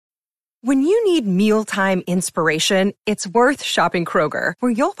When you need mealtime inspiration, it's worth shopping Kroger,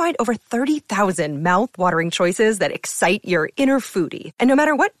 where you'll find over 30,000 mouth-watering choices that excite your inner foodie. And no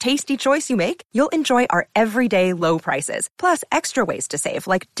matter what tasty choice you make, you'll enjoy our everyday low prices, plus extra ways to save,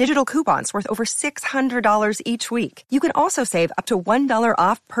 like digital coupons worth over $600 each week. You can also save up to $1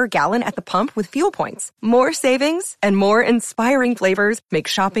 off per gallon at the pump with fuel points. More savings and more inspiring flavors make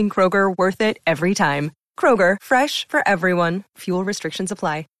shopping Kroger worth it every time. Kroger, fresh for everyone. Fuel restrictions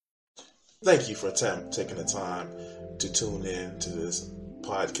apply. Thank you for taking the time to tune in to this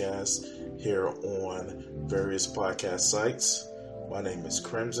podcast here on various podcast sites. My name is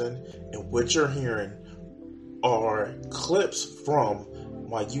Crimson, and what you're hearing are clips from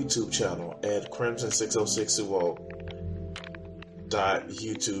my YouTube channel at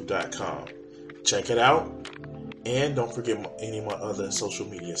crimson60620.youtube.com. Check it out, and don't forget any of my other social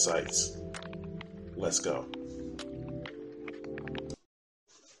media sites. Let's go.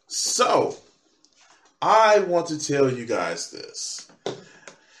 So, I want to tell you guys this.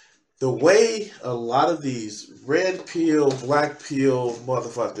 The way a lot of these red pill, black pill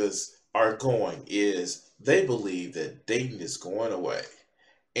motherfuckers are going is they believe that dating is going away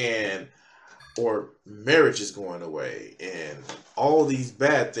or marriage is going away and all these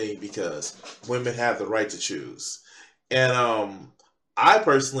bad things because women have the right to choose. And I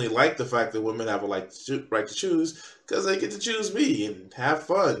personally like the fact that women have a right to choose because they get to choose me and have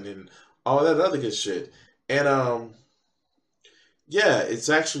fun and all that other good shit. And yeah, it's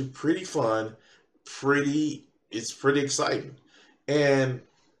actually pretty fun, it's pretty exciting. And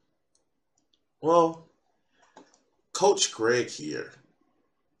well, Coach Greg here,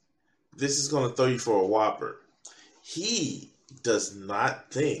 this is going to throw you for a whopper. He does not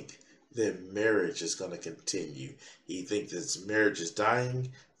think that marriage is going to continue. He thinks that marriage is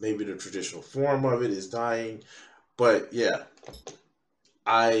dying. Maybe the traditional form of it is dying. But yeah,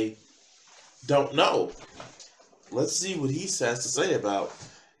 I don't know. Let's see what he has to say about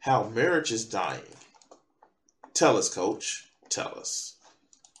how marriage is dying. Tell us, Coach. Tell us.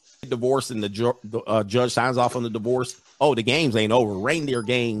 Divorce and the judge signs off on the divorce. Oh, the games ain't over. Reindeer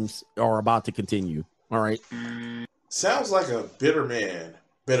games are about to continue. All right. Sounds like a bitter man.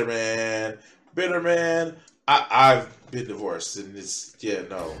 Bitter man. Bitter man. I've been divorced, and it's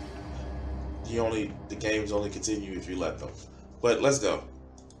no. The games only continue if you let them. But let's go.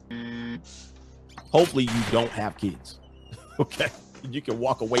 Hopefully you don't have kids. Okay. You can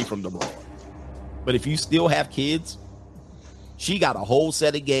walk away from the broad. But if you still have kids, she got a whole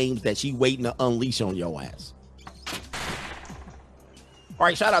set of games that she waiting to unleash on your ass. All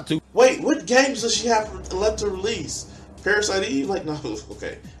right, shout out to... Wait, what games does she have left to release? Parasite Eve? Like, no,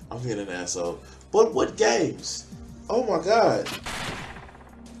 okay. I'm being an asshole. But what games? Oh my God.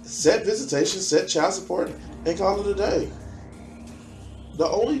 Set visitation, set child support, and call it a day. The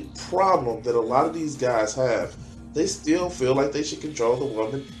only problem that a lot of these guys have, they still feel like they should control the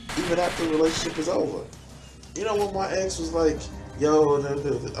woman even after the relationship is over. You know, when my ex was like, yo,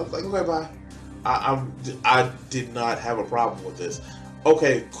 I'm like, okay, bye. I did not have a problem with this.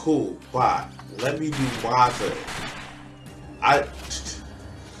 Okay, cool, bye. Let me do my thing. I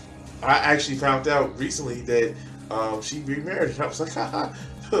actually found out recently that she remarried. And I was like, haha,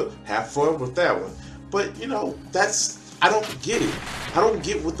 have fun with that one. But, you know, I don't get it. I don't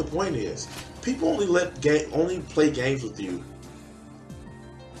get what the point is. People only play games with you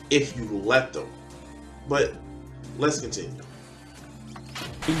if you let them. But let's continue.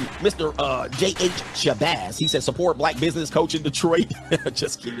 Mr. J.H. Shabazz, he said support black business coach in Detroit.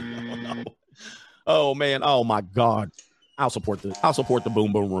 Just kidding. Oh, no. Oh man. Oh my God. I'll support the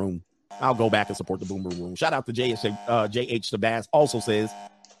Boom Boom Room. I'll go back and support the Boom Boom Room. Shout out to J.H. Shabazz. Also says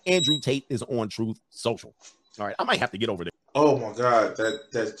Andrew Tate is on Truth Social. All right, I might have to get over there. Oh my God,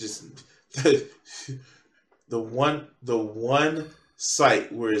 that's just the one site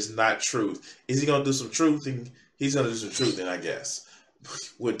where it's not truth. Is he gonna do some truthing? He's gonna do some truthing, I guess,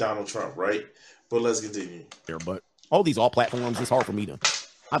 with Donald Trump, right? But let's continue. But all these platforms, it's hard for me to.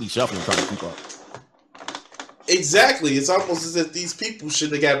 I'll be shuffling trying to keep up. Exactly. It's almost as if these people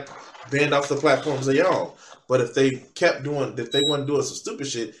should have got banned off the platforms they own. But if they weren't doing some stupid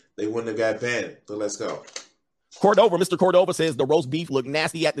shit, they wouldn't have got banned. But let's go. Mr. Cordova says the roast beef looked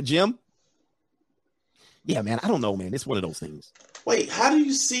nasty at the gym. Yeah, man, I don't know, man. It's one of those things. Wait, how do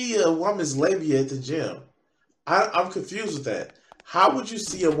you see a woman's labia at the gym? I'm confused with that. How would you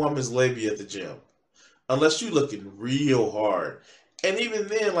see a woman's labia at the gym? Unless you're looking real hard. And even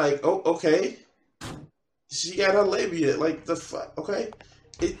then, like, oh, okay. She got her labia. Like, the fuck? Okay.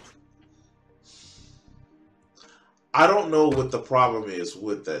 I don't know what the problem is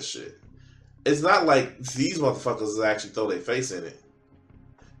with that shit. It's not like these motherfuckers actually throw their face in it.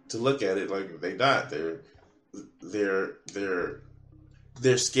 to look at it. Like they not. They're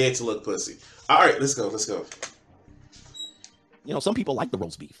scared to look pussy. All right, let's go. You know, some people like the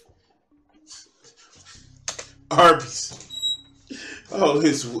roast beef. Arby's. Oh,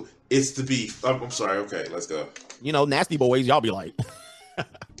 it's the beef. I'm sorry. Okay, let's go. You know, nasty boys, y'all be like,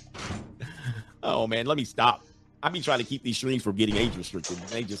 oh man, let me stop. I be trying to keep these streams from getting age restricted.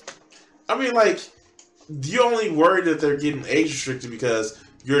 They just, I mean, like, you only worry that they're getting age restricted because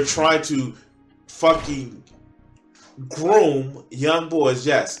you're trying to fucking groom young boys.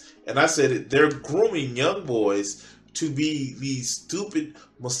 Yes, and I said it. They're grooming young boys to be these stupid,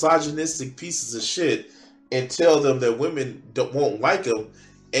 misogynistic pieces of shit and tell them that women won't like them,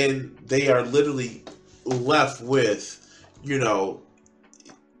 and they are literally left with, you know,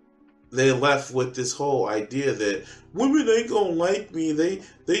 they're left with this whole idea that women ain't gonna like me.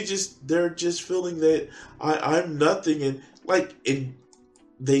 They're just feeling that I'm nothing, and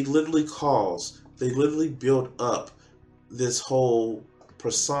they literally build up this whole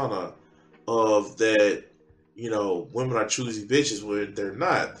persona of that, you know, women are choosy bitches when they're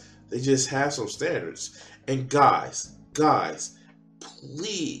not. They just have some standards. And guys,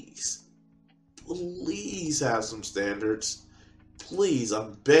 please have some standards. Please,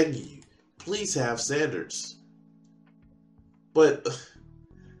 I'm begging you. Please have standards. But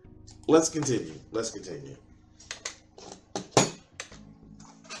let's continue. Just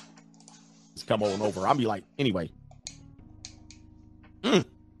come on over. I'll be like, anyway.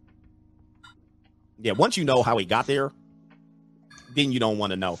 Yeah, once you know how he got there, then you don't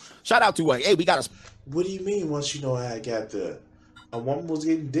want to know. Shout out to, hey, we got a... What do you mean once you know how I got there? A woman was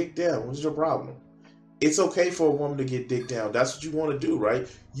getting dick down. What's your problem? It's okay for a woman to get dick down. That's what you want to do, right?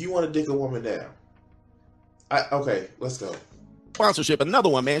 You want to dick a woman down. Okay, let's go. Sponsorship, another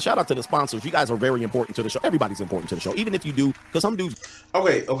one, man. Shout out to the sponsors. You guys are very important to the show. Everybody's important to the show, even if you do, because some dudes...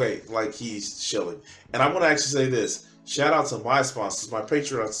 Okay, like he's chilling. And I want to actually say this. Shout out to my sponsors, my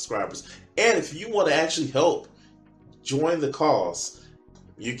Patreon subscribers. And if you want to actually help join the cause,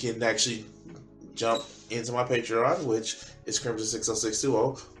 you can actually jump into my Patreon, which is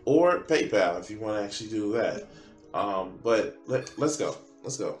Crimson60620, or PayPal if you want to actually do that. But let's go.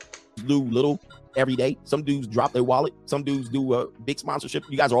 Do little every day. Some dudes drop their wallet. Some dudes do a big sponsorship.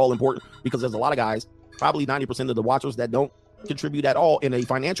 You guys are all important because there's a lot of guys, probably 90% of the watchers, that don't contribute at all in a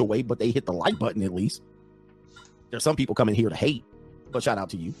financial way, but they hit the like button at least. There's some people coming here to hate, but shout out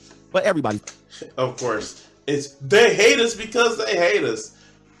to you. But everybody, of course, they hate us because they hate us.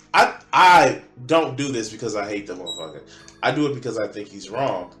 I don't do this because I hate the motherfucker. I do it because I think he's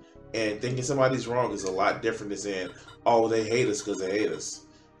wrong. And thinking somebody's wrong is a lot different than saying, oh, they hate us because they hate us.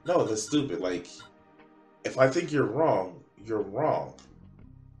 No, that's stupid. Like, if I think you're wrong, you're wrong.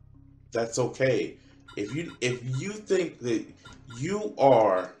 That's okay. If you think that you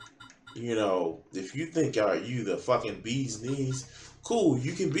are, you know, if you think are you the fucking bee's knees, cool,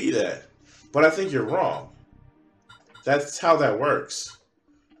 you can be that. But I think you're wrong. That's how that works.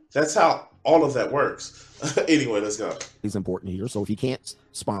 That's how all of that works. Anyway, let's go. It's important here. So if you can't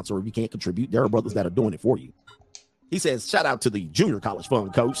sponsor, if you can't contribute, there are brothers that are doing it for you. He says, shout out to the Junior College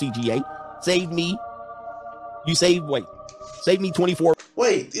Fund Coach, CGA. Saved me 24.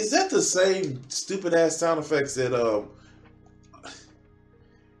 Wait, is that the same stupid ass sound effects that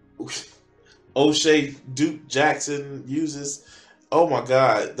O'Shea Duke Jackson uses? Oh my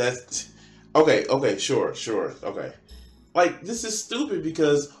God, that's okay, sure, okay. Like, this is stupid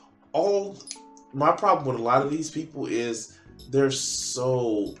because my problem with a lot of these people is they're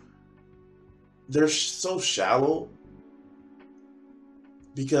so shallow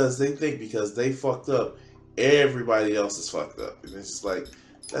because they think because they fucked up, everybody else is fucked up. And it's just like,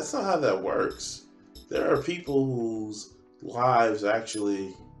 that's not how that works. There are people whose lives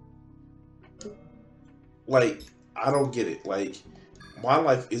actually, like, I don't get it. Like, my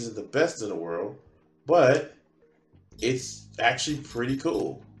life isn't the best in the world, but it's actually pretty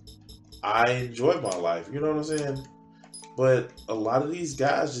cool. I enjoy my life, you know what I'm saying? But a lot of these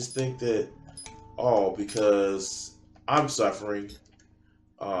guys just think that, oh, because I'm suffering,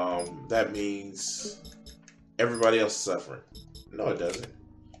 that means everybody else is suffering. No, it doesn't.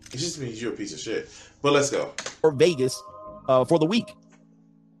 It just means you're a piece of shit. But let's go. For Vegas for the week.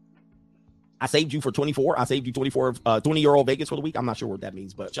 I saved you for 24. I saved you 24, 20-year-old Vegas for the week. I'm not sure what that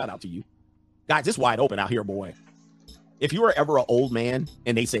means, but shout out to you. Guys, it's wide open out here, boy. If you were ever an old man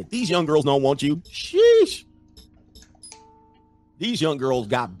and they said, these young girls don't want you, sheesh. These young girls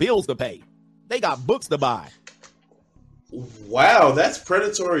got bills to pay. They got books to buy. Wow, that's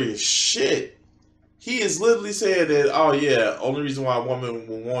predatory as shit. He is literally saying that, oh yeah, only reason why a woman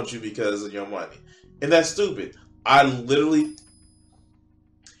will want you because of your money. And that's stupid. I literally,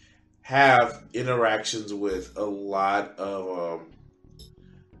 have interactions with a lot of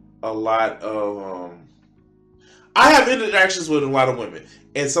I have interactions with a lot of women,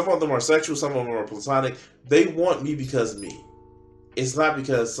 and some of them are sexual, some of them are platonic. They want me because of me. It's not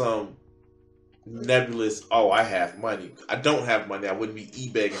because some nebulous, oh, I have money. I don't have money. I wouldn't be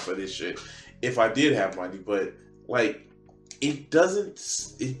e-begging for this shit if I did have money. But like, it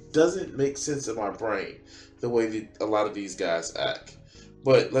doesn't make sense in my brain the way that a lot of these guys act.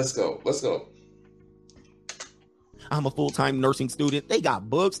 But let's go. I'm a full-time nursing student. They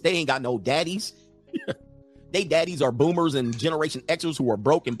got books. They ain't got no daddies. They daddies are boomers and Generation Xers who are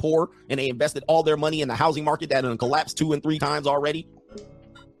broke and poor, and they invested all their money in the housing market that done collapsed 2 and 3 times already.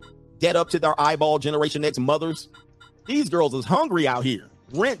 Dead up to their eyeball Generation X mothers. These girls is hungry out here.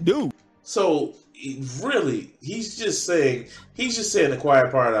 Rent due. So really, he's just saying the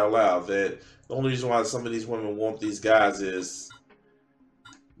quiet part out loud that the only reason why some of these women want these guys is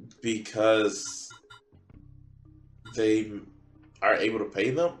because they are able to pay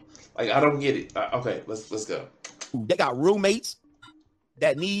them. Like, I don't get it. Okay, let's go. They got roommates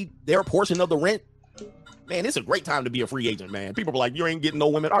that need their portion of the rent. Man, it's a great time to be a free agent, man. People are like, you ain't getting no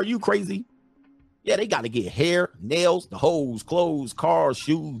women. Are you crazy? Yeah, they got to get hair, nails, the hose, clothes, cars,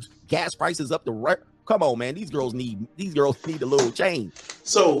 shoes, gas prices up the right. Come on, man. These girls need a little change.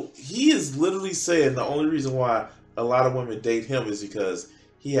 So he is literally saying the only reason why a lot of women date him is because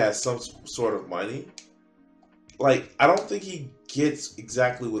he has some sort of money. Like, I don't think he gets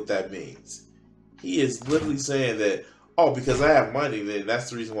exactly what that means. He is literally saying that, oh, because I have money, then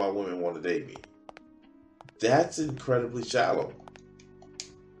that's the reason why women want to date me. That's incredibly shallow.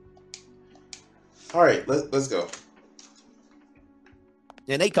 All right, let's go.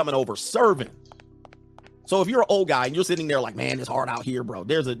 And they coming over serving. So if you're an old guy and you're sitting there like, man, it's hard out here, bro.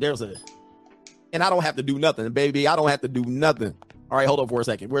 There's a, and I don't have to do nothing, baby. I don't have to do nothing. All right, hold on for a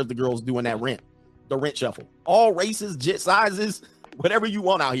second. Where's the girls doing that rent? The rent shuffle. All races, jet sizes, whatever you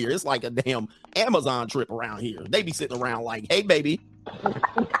want out here. It's like a damn Amazon trip around here. They be sitting around like, hey, baby.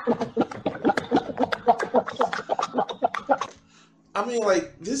 I mean,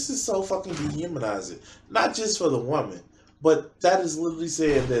 like, this is so fucking dehumanizing. Not just for the woman, but that is literally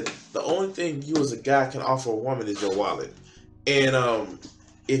saying that the only thing you as a guy can offer a woman is your wallet. And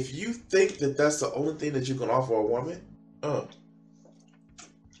if you think that that's the only thing that you can offer a woman,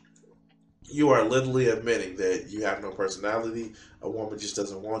 you are literally admitting that you have no personality. A woman just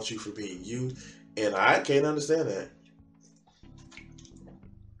doesn't want you for being you. And I can't understand that.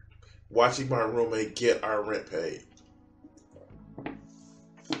 Watching my roommate get our rent paid.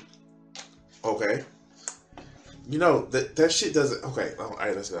 Okay. You know, that shit doesn't... Okay, all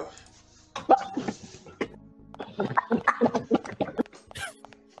right, let's go.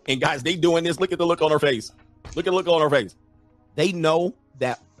 And guys, they doing this. Look at the look on her face. Look at the look on her face. They know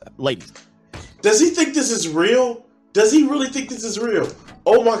that, ladies. Does he think this is real? Does he really think this is real?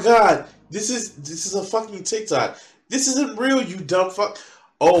 Oh my God, this is a fucking TikTok. This isn't real, you dumb fuck.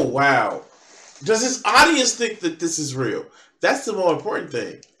 Oh wow. Does his audience think that this is real? That's the more important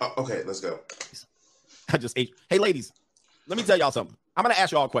thing. Okay, let's go. I just ate. Hey, ladies, let me tell y'all something. I'm going to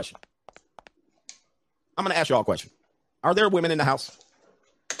ask y'all a question. Are there women in the house?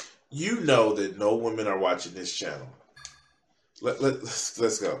 You know that no women are watching this channel.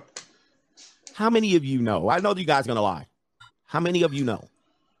 Let's go. How many of you know? I know you guys are going to lie. How many of you know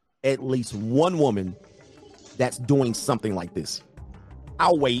at least one woman that's doing something like this?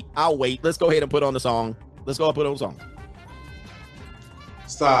 I'll wait. Let's go ahead and put on the song.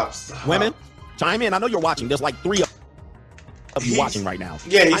 Stop. Women, chime in. I know you're watching. There's like 3 of you watching right now.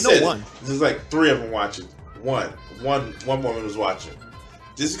 Yeah, I know one. There's like 3 of them watching. One woman was watching.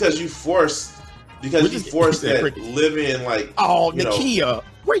 Just because you forced that live in like. Oh, Nakia,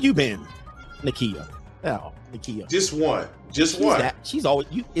 where you been? Nakia. Oh, Nakia. Just one. She's always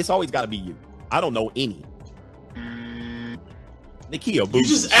you. It's always got to be you. I don't know any. Nakia. You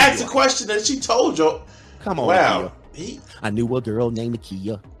just asked a question that she told you. Come on, wow. Nakia. I knew a girl named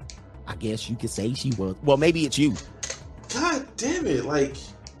Nakia. I guess you could say she was. Well, maybe it's you. God damn it! Like,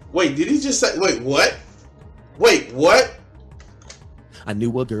 wait, did he just say? Wait, what? Wait, what? I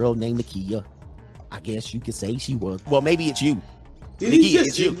knew a girl named Nakia. I guess you could say she was. Well, maybe it's you. Did he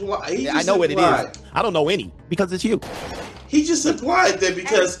just imply? I know what it is. I don't know any because it's you. He just implied that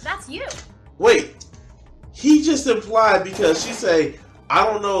because that's you. Wait, he just implied because she say, "I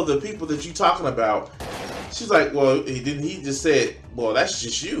don't know the people that you talking about." She's like, "Well, he just said, well, that's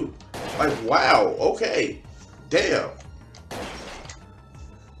just you." Like, wow, okay, damn.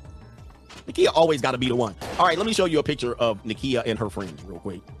 Nakia always got to be the one. All right, let me show you a picture of Nakia and her friends real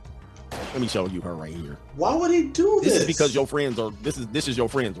quick. Let me show you her right here. Why would he do this? This is because your friends are. This is your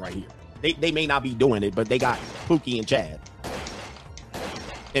friends right here. They may not be doing it, but they got Pookie and Chad.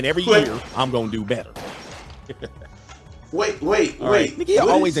 And every year, I'm going to do better. Wait. Nakia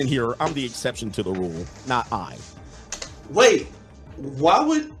always in here. I'm the exception to the rule, not I. Wait, why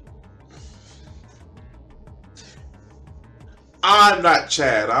would... I'm not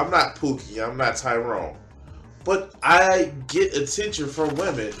Chad. I'm not Pookie. I'm not Tyrone. But I get attention from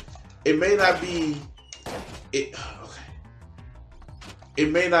women. It may not be... It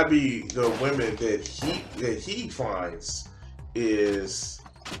may not be the women that he finds is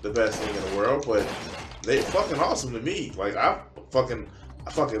the best thing in the world, but they fucking awesome to me. Like I fucking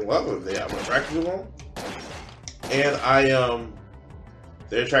love them. I'm attracted to them, and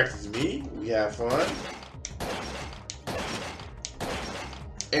they're attracted to me. We have fun,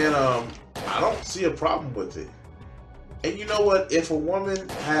 and I don't see a problem with it. And you know what? If a woman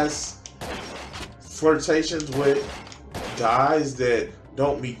has flirtations with guys that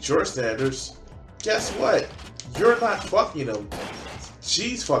don't meet your standards, guess what? You're not fucking them.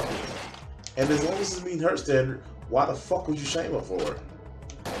 She's fucking them. And as long as it's meeting her standard, why the fuck would you shame her for it?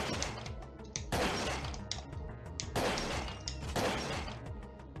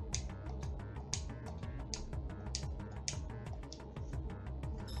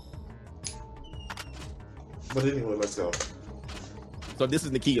 But anyway, let's go. So this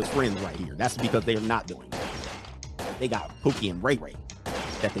is Nakia's friends right here. That's because they're not doing it. They got Pookie and Ray Ray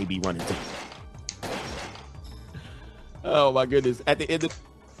that they be running to. Oh my goodness. At the end of...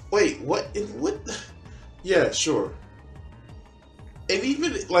 Wait, what? What? Yeah, sure. And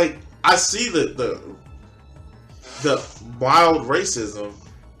even, like, I see the mild racism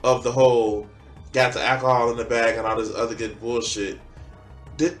of the whole got the alcohol in the bag and all this other good bullshit.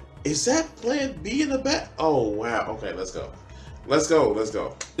 Is that plan B in the back? Oh, wow. Okay, let's go. Let's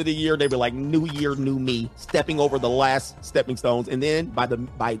go. To the year, they were like, new year, new me, stepping over the last stepping stones. And then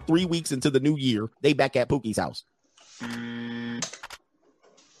by 3 weeks into the new year, they back at Pookie's house.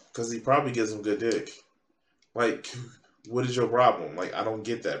 Because he probably gets some good dick. Like, what is your problem? Like, I don't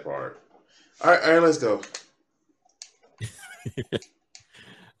get that part. All right, let's go.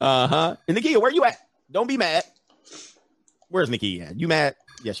 And Nakia, where you at? Don't be mad. Where's Nakia at? You mad?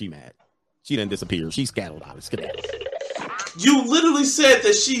 Yeah, she mad. She didn't disappear. She's scattered out. Skedaddle. You literally said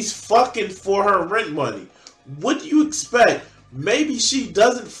that she's fucking for her rent money. What do you expect? Maybe she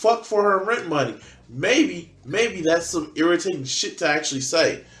doesn't fuck for her rent money. Maybe that's some irritating shit to actually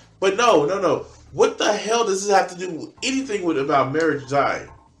say. But no. What the hell does this have to do with anything about marriage dying?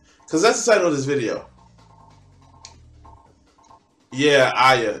 Because that's the title of this video. Yeah,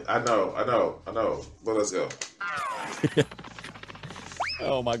 I know. But let's go.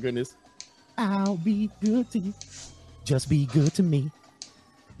 Oh my goodness. I'll be good to you. Just be good to me.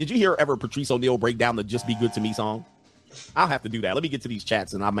 Did you hear ever Patrice O'Neal break down the Just Be Good to Me song? I'll have to do that. Let me get to these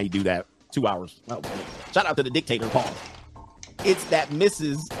chats and I may do that 2 hours. Oh, shout out to the dictator, Paul. It's that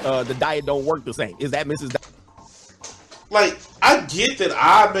Mrs. The diet don't work the same. Is that Mrs. Like, I get that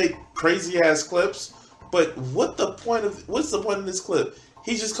I make crazy ass clips, but what's the point of this clip?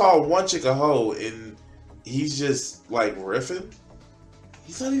 He just called one chick a hoe and he's just like riffing.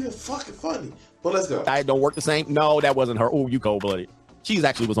 He's not even fucking funny. But let's go. Diet don't work the same? No, that wasn't her. Oh, you cold-blooded. She's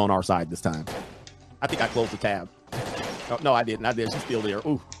actually was on our side this time. I think I closed the tab. No, I didn't. She's still there.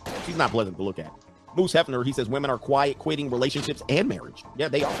 Ooh, she's not pleasant to look at. Moose Hefner, he says women are quiet, quitting relationships and marriage. Yeah,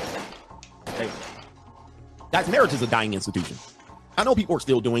 they are. Guys, marriage is a dying institution. I know people are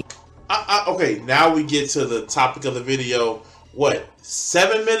still doing. Okay, now we get to the topic of the video. What?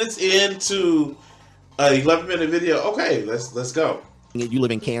 7 minutes into an 11-minute video? Okay, let's go. You live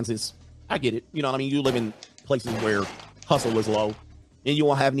in Kansas. I get it. You know what I mean? You live in places where hustle is low and you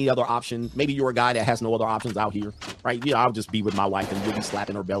won't have any other option. Maybe you're a guy that has no other options out here, right? Yeah, I'll just be with my wife and we'll be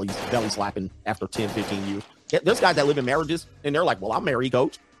slapping her belly slapping after 10, 15 years. Yeah, there's guys that live in marriages and they're like, well, I'm married,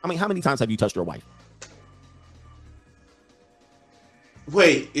 coach. I mean, how many times have you touched your wife?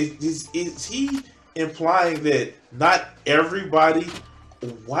 Wait, is he implying that not everybody?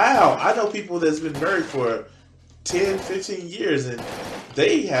 Wow, I know people that's been married for 10, 15 years and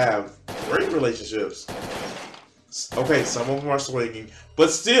they have great relationships. Okay, some of them are swinging, but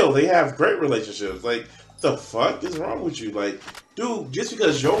still, they have great relationships. Like, the fuck is wrong with you? Like, dude, just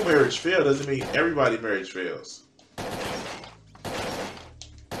because your marriage failed doesn't mean everybody's marriage fails.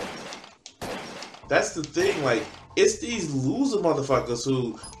 That's the thing. Like, it's these loser motherfuckers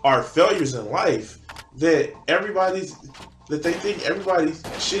who are failures in life that they think everybody's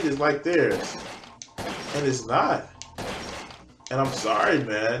shit is like theirs, and it's not. And I'm sorry,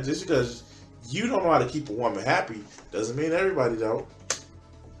 man. Just because you don't know how to keep a woman happy doesn't mean everybody don't.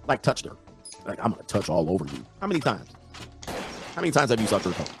 Like, touched her. Like, I'm gonna touch all over you. How many times? How many times have you sucked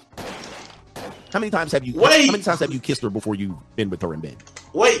her toes? How many times have you? How many times have you kissed her before you've been with her in bed?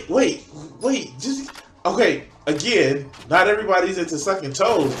 Wait. Just okay. Again, not everybody's into sucking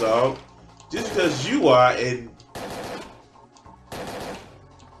toes, dog. Just because you are, and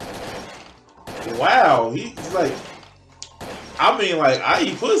wow, he's like. I mean, like, I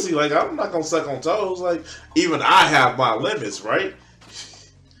eat pussy. Like, I'm not gonna suck on toes. Like, even I have my limits, right?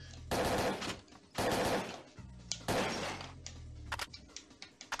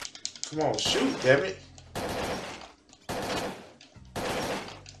 Come on, shoot, damn it.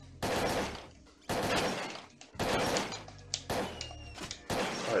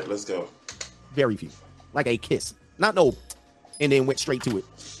 All right, let's go. Very few. Like a kiss. Not no, and then went straight to it.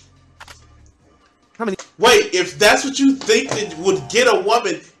 How many? Wait, if that's what you think that would get a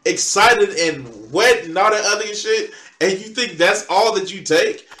woman excited and wet and all that other shit, and you think that's all that you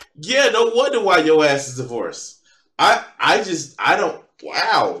take, yeah, no wonder why your ass is divorced. I don't.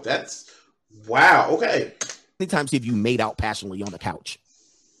 Wow, okay. How many times have you made out passionately on the couch,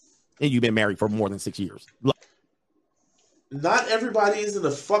 and you've been married for more than 6 years? Not everybody is in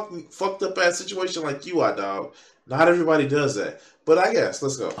a fucked up ass situation like you are, dog. Not everybody does that. But I guess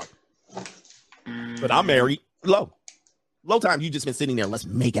let's go. But I'm married. Low time. You just been sitting there. Let's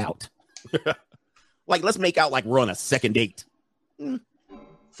make out. Like, let's make out like we're on a second date.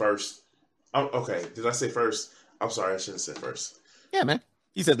 First. Okay. Did I say first? I'm sorry. I shouldn't have said first. Yeah, man.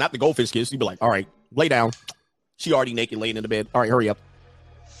 He says not the goldfish kiss. You'd be like, all right, lay down. She already naked, laying in the bed. All right, hurry up.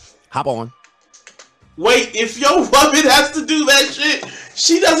 Hop on. Wait, if your woman has to do that shit,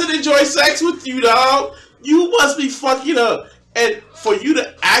 she doesn't enjoy sex with you, dog. You must be fucking up. And for you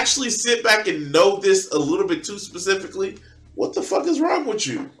to actually sit back and know this a little bit too specifically, what the fuck is wrong with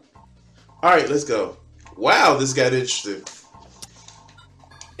you? All right, let's go. Wow, this got interesting.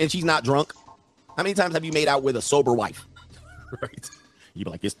 And she's not drunk. How many times have you made out with a sober wife? Right? You'd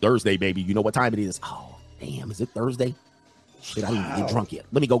be like, it's Thursday, baby. You know what time it is? Oh, damn, is it Thursday? Shit, I didn't even get drunk yet.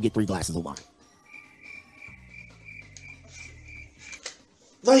 Let me go get 3 glasses of wine.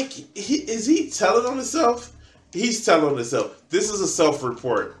 Like, is he telling on himself? He's telling on himself. This is a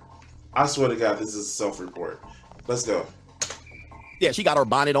self-report. I swear to God, this is a self-report. Let's go. Yeah, she got her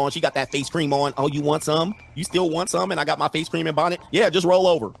bonnet on. She got that face cream on. Oh, you want some? You still want some? And I got my face cream and bonnet? Yeah, just roll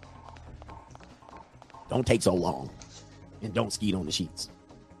over. Don't take so long. And don't skeet on the sheets.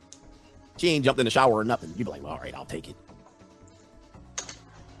 She ain't jumped in the shower or nothing. You'd be like, well, all right, I'll take it.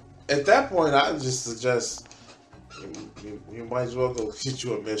 At that point, I would just suggest you might as well go get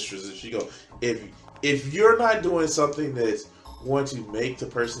you a mistress. If you go, if you're not doing something that's going to make the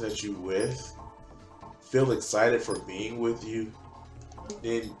person that you with feel excited for being with you,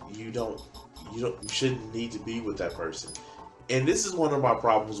 then you shouldn't need to be with that person. And this is one of my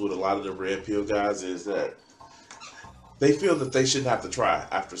problems with a lot of the red pill guys, is that they feel that they shouldn't have to try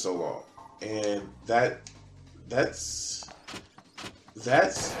after so long. And that's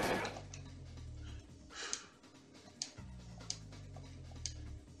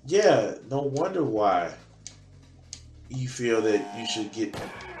yeah, no wonder why you feel that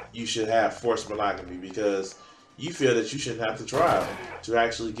you should have forced monogamy, because you feel that you shouldn't have to try to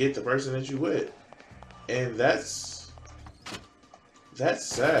actually get the person that you with. And that's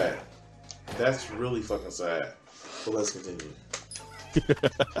sad. That's really fucking sad. But let's continue.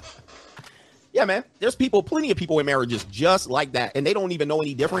 Yeah, man. There's plenty of people in marriages just like that, and they don't even know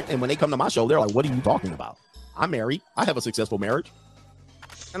any different. And when they come to my show, they're like, what are you talking about? I'm married. I have a successful marriage.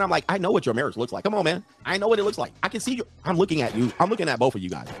 And I'm like, I know what your marriage looks like. Come on, man. I know what it looks like. I can see you. I'm looking at you. I'm looking at both of you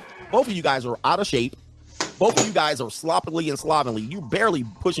guys. Both of you guys are out of shape. Both of you guys are sloppily and slovenly. You're barely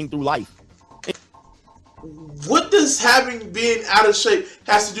pushing through life. What does having being out of shape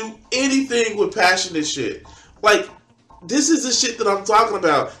has to do anything with passionate shit? Like, this is the shit that I'm talking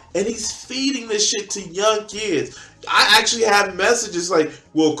about. And he's feeding this shit to young kids. I actually have messages like,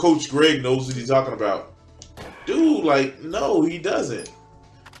 well, Coach Greg knows what he's talking about. Dude, like, no, he doesn't.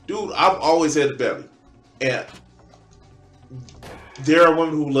 Dude, I've always had a belly. And there are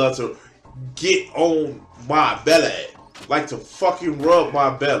women who love to get on my belly. Like to fucking rub my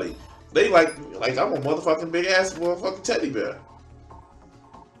belly. They like I'm a motherfucking big ass motherfucking teddy bear.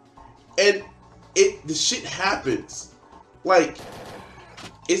 And the shit happens. Like,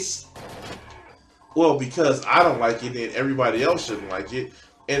 it's, well, because I don't like it, then everybody else shouldn't like it.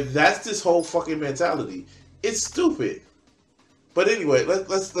 And that's this whole fucking mentality. It's stupid. But anyway,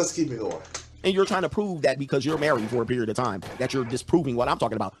 let's keep it going. And you're trying to prove that because you're married for a period of time, that you're disproving what I'm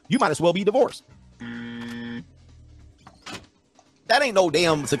talking about. You might as well be divorced. That ain't no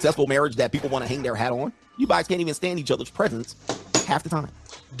damn successful marriage that people want to hang their hat on. You guys can't even stand each other's presence half the time.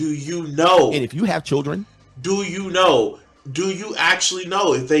 Do you know? And if you have children, do you know? Do you actually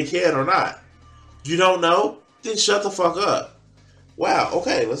know if they can or not? You don't know? Then shut the fuck up. Wow.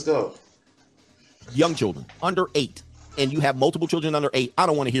 Okay, let's go. Young children under 8, and you have multiple children under 8. I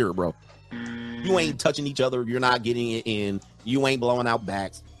don't want to hear it, bro. You ain't touching each other. You're not getting it in. You ain't blowing out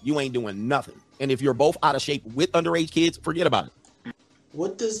backs. You ain't doing nothing. And if you're both out of shape with underage kids, forget about it.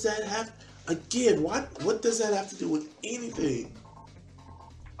 What does that have? Again, what does that have to do with anything?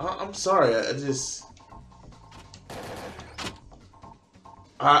 I'm sorry.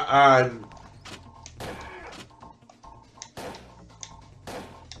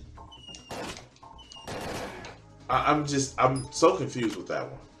 I'm so confused with that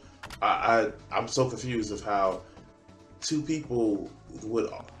one. I'm so confused of how two people would,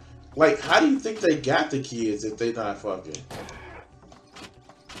 like, how do you think they got the kids if they not fucking?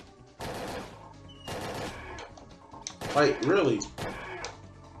 Like, really?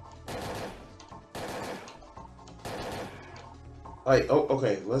 Like, oh,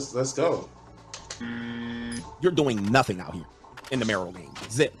 okay, let's go. You're doing nothing out here in the marital game.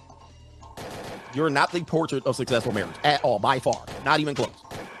 Zip. You're not the portrait of successful marriage at all, by far. Not even close.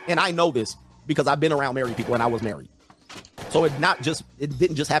 And I know this because I've been around married people and I was married. So it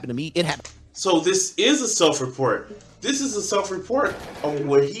didn't just happen to me, it happened. So this is a self-report. This is a self-report on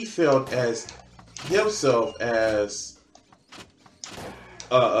where he felt as himself as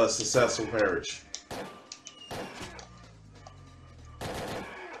a successful marriage.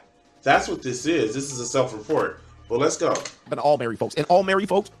 That's what this is. This is a self-report. Well, let's go. But all married folks, and all married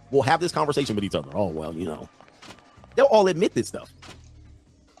folks will have this conversation with each other. Oh, well, you know, they'll all admit this stuff.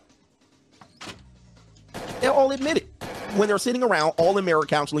 They'll all admit it when they're sitting around, all in marriage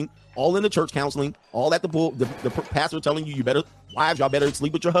counseling, all in the church counseling, all at the pastor telling you better, wives, y'all better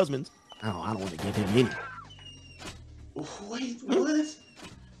sleep with your husbands. I don't want to give him any. Wait, what?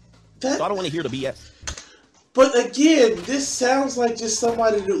 So I don't want to hear the BS. But again, this sounds like just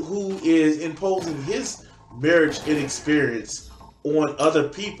somebody who is imposing his marriage inexperience on other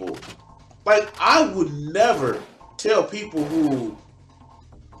people. Like, I would never tell people who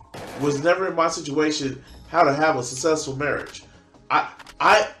was never in my situation how to have a successful marriage.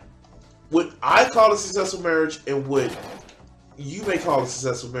 What I call a successful marriage and what you may call a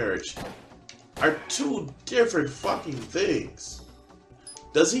successful marriage are two different fucking things.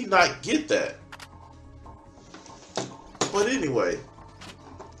 Does he not get that? But anyway,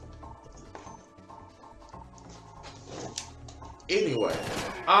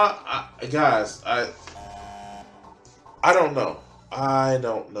 guys, I don't know. I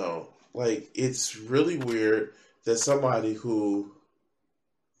don't know. Like, it's really weird that somebody who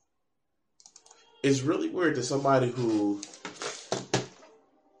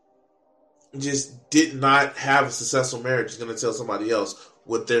just did not have a successful marriage is going to tell somebody else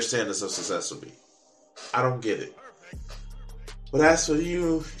what their standards of success will be. I don't get it. But as for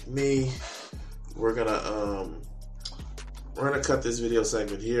you, me, we're gonna cut this video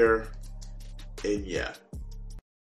segment here, and yeah.